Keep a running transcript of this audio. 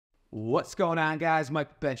What's going on, guys?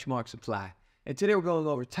 Mike Benchmark Supply, and today we're going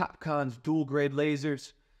over Topcon's dual grade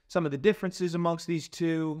lasers, some of the differences amongst these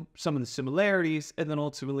two, some of the similarities, and then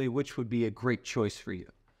ultimately which would be a great choice for you.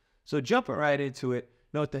 So jumping right into it,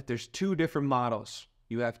 note that there's two different models.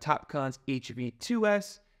 You have Topcon's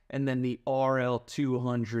HV2S and then the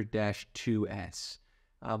RL-200-2S.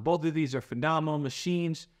 Both of these are phenomenal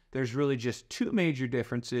machines. There's really just two major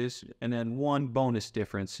differences and then one bonus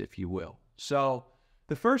difference, if you will. So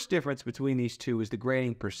the first difference between these two is the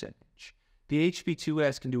grading percentage. The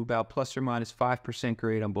HV2S can do about plus or minus 5%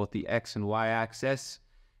 grade on both the X and Y axis.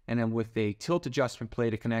 And then with a tilt adjustment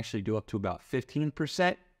plate, it can actually do up to about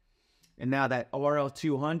 15%. And now that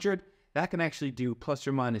RL-200, that can actually do plus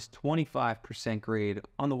or minus 25% grade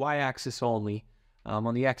on the Y axis only.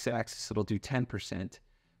 On the X axis, it'll do 10%.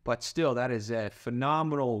 But still, that is a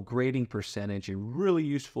phenomenal grading percentage and really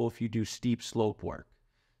useful if you do steep slope work.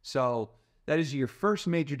 So that is your first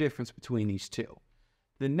major difference between these two.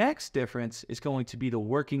 The next difference is going to be the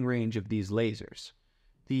working range of these lasers.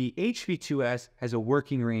 The HV2S has a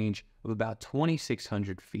working range of about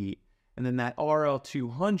 2,600 feet, and then that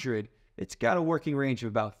RL-200, it's got a working range of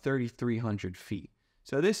about 3,300 feet.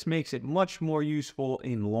 So this makes it much more useful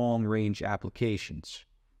in long-range applications.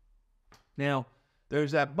 Now,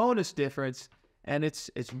 there's that bonus difference, and it's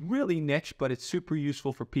really niche, but it's super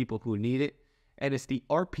useful for people who need it, and it's the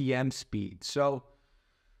RPM speed. So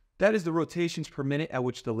that is the rotations per minute at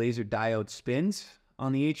which the laser diode spins.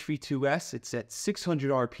 On the HV2S, it's at 600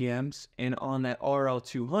 RPMs, and on that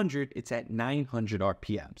RL-200, it's at 900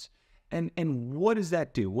 RPMs. And what does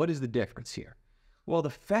that do? What is the difference here? Well, the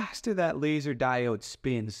faster that laser diode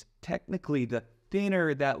spins, technically the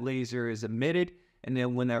thinner that laser is emitted, and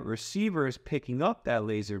then when that receiver is picking up that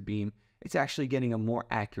laser beam, it's actually getting a more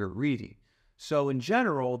accurate reading. So in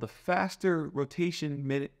general, the faster rotation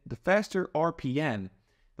minute, the faster RPM,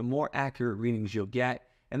 the more accurate readings you'll get.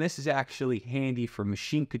 And this is actually handy for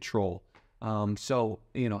machine control. So,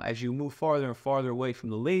 as you move farther and farther away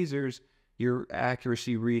from the lasers, your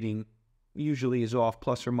accuracy reading usually is off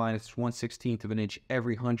plus or minus 1/16 of an inch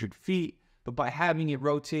every 100 feet. But by having it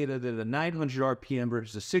rotated at a 900 RPM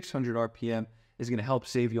versus a 600 RPM is going to help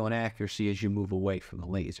save you on accuracy as you move away from the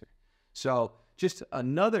laser. So just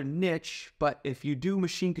another niche, but if you do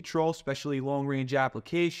machine control, especially long-range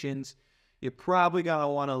applications, you're probably going to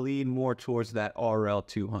want to lean more towards that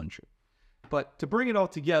RL-200. But to bring it all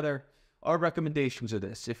together, our recommendations are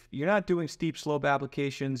this. If you're not doing steep slope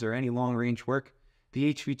applications or any long-range work,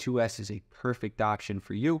 the HV2S is a perfect option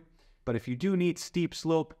for you. But if you do need steep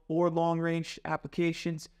slope or long-range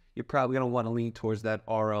applications, you're probably going to want to lean towards that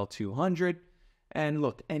RL-200. And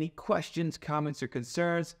look, any questions, comments, or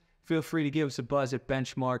concerns, feel free to give us a buzz at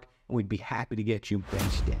Benchmark, and we'd be happy to get you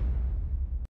benched in.